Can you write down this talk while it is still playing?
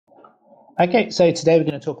Okay, so today we're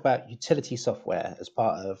going to talk about utility software as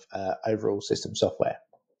part of overall system software.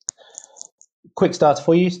 Quick starter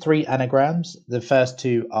for you, 3 anagrams. The first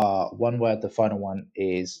 2 are one word, the final one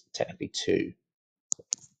is technically 2.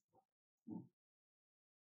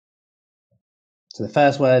 So the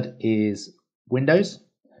first word is Windows.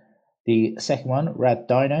 The second one,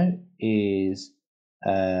 Raddino, is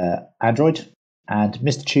Android. And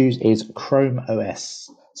Mr. Choose is Chrome OS.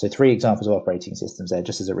 So 3 examples of operating systems there,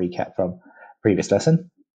 just as a recap from previous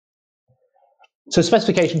lesson. So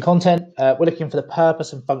specification content, we're looking for the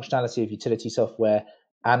purpose and functionality of utility software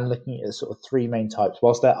and looking at sort of 3 main types.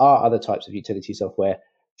 Whilst there are other types of utility software,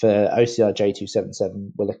 for OCR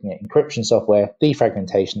J277, we're looking at encryption software,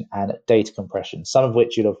 defragmentation, and data compression, some of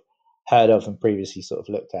which you'd have heard of and previously sort of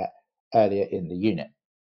looked at earlier in the unit.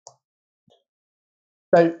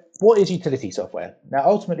 So what is utility software? Now,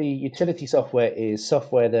 ultimately, utility software is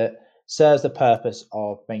software that serves the purpose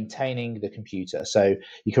of maintaining the computer. So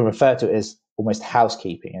you can refer to it as almost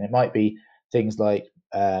housekeeping, and it might be things like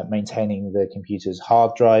maintaining the computer's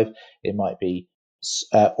hard drive. It might be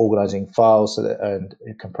organizing files so that, and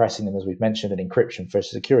compressing them, as we've mentioned, and encryption for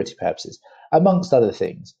security purposes, amongst other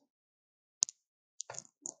things.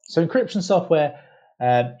 So encryption software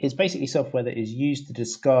is basically software that is used to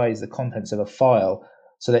disguise the contents of a file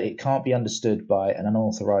so that it can't be understood by an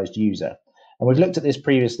unauthorized user. And we've looked at this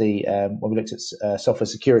previously when we looked at software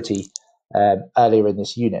security earlier in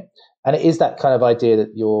this unit. And it is that kind of idea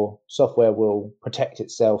that your software will protect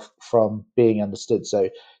itself from being understood. So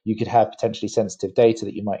you could have potentially sensitive data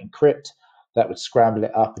that you might encrypt that would scramble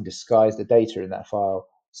it up and disguise the data in that file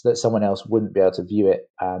so that someone else wouldn't be able to view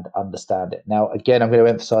it and understand it. Now, again, I'm going to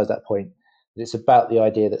emphasize that point, that it's about the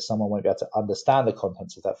idea that someone won't be able to understand the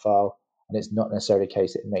contents of that file, and it's not necessarily the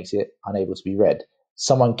case that it makes it unable to be read.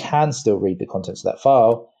 Someone can still read the contents of that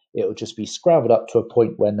file. It will just be scrambled up to a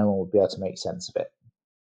point where no one will be able to make sense of it.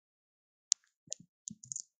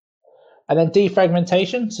 And then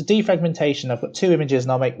defragmentation. So defragmentation, I've got 2 images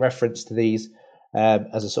and I'll make reference to these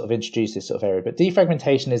as I sort of introduce this sort of area. But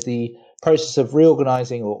defragmentation is the process of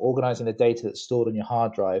reorganizing or organizing the data that's stored on your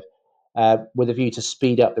hard drive with a view to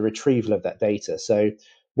speed up the retrieval of that data. So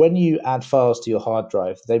when you add files to your hard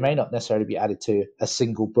drive, they may not necessarily be added to a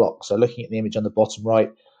single block. So looking at the image on the bottom right,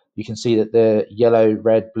 you can see that the yellow,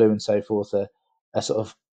 red, blue, and so forth are sort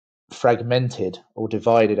of fragmented or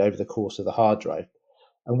divided over the course of the hard drive.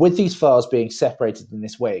 And with these files being separated in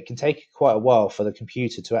this way, it can take quite a while for the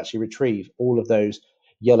computer to actually retrieve all of those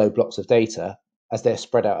yellow blocks of data as they're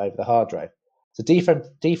spread out over the hard drive. So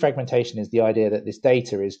defragmentation is the idea that this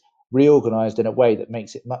data is reorganized in a way that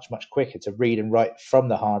makes it much, much quicker to read and write from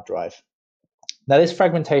the hard drive. Now, this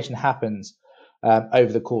fragmentation happens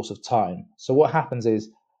over the course of time. So what happens is,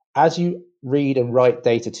 as you read and write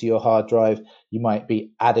data to your hard drive, you might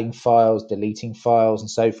be adding files, deleting files, and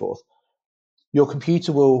so forth. Your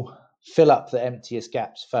computer will fill up the emptiest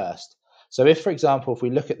gaps first. So if, for example, if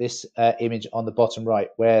we look at this image on the bottom right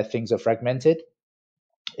where things are fragmented,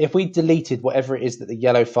 if we deleted whatever it is that the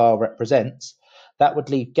yellow file represents, that would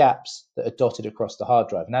leave gaps that are dotted across the hard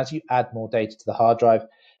drive. And as you add more data to the hard drive,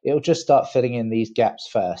 it'll just start filling in these gaps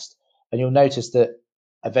first. And you'll notice that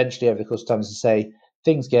eventually over the course of time, as I say,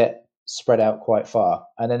 things get spread out quite far.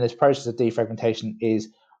 And then this process of defragmentation is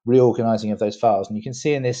reorganizing of those files. And you can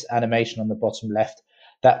see in this animation on the bottom left,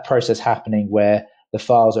 that process happening where the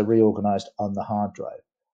files are reorganized on the hard drive.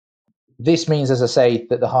 This means, as I say,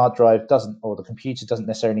 that the hard drive doesn't, or the computer doesn't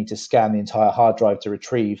necessarily need to scan the entire hard drive to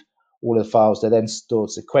retrieve all of the files. They're then stored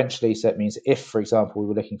sequentially. So it means if, for example, we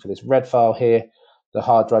were looking for this red file here, the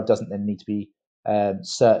hard drive doesn't then need to be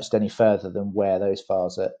searched any further than where those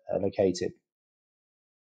files are located.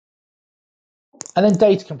 And then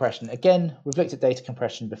data compression. Again, we've looked at data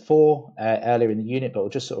compression before, earlier in the unit, but we'll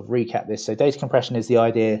just sort of recap this. So data compression is the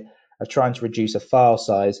idea of trying to reduce a file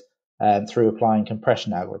size through applying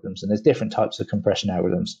compression algorithms. And there's different types of compression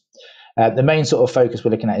algorithms. The main sort of focus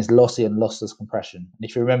we're looking at is lossy and lossless compression. And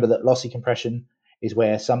if you remember that lossy compression is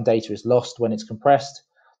where some data is lost when it's compressed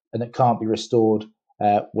and it can't be restored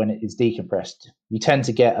when it is decompressed. You tend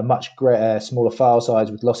to get a much smaller file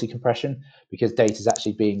size with lossy compression because data is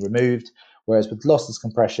actually being removed. Whereas with lossless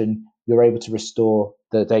compression, you're able to restore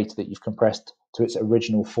the data that you've compressed to its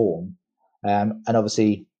original form. And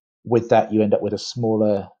obviously, with that, you end up with a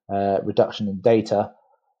smaller reduction in data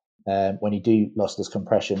when you do lossless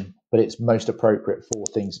compression, but it's most appropriate for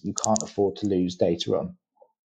things that you can't afford to lose data on.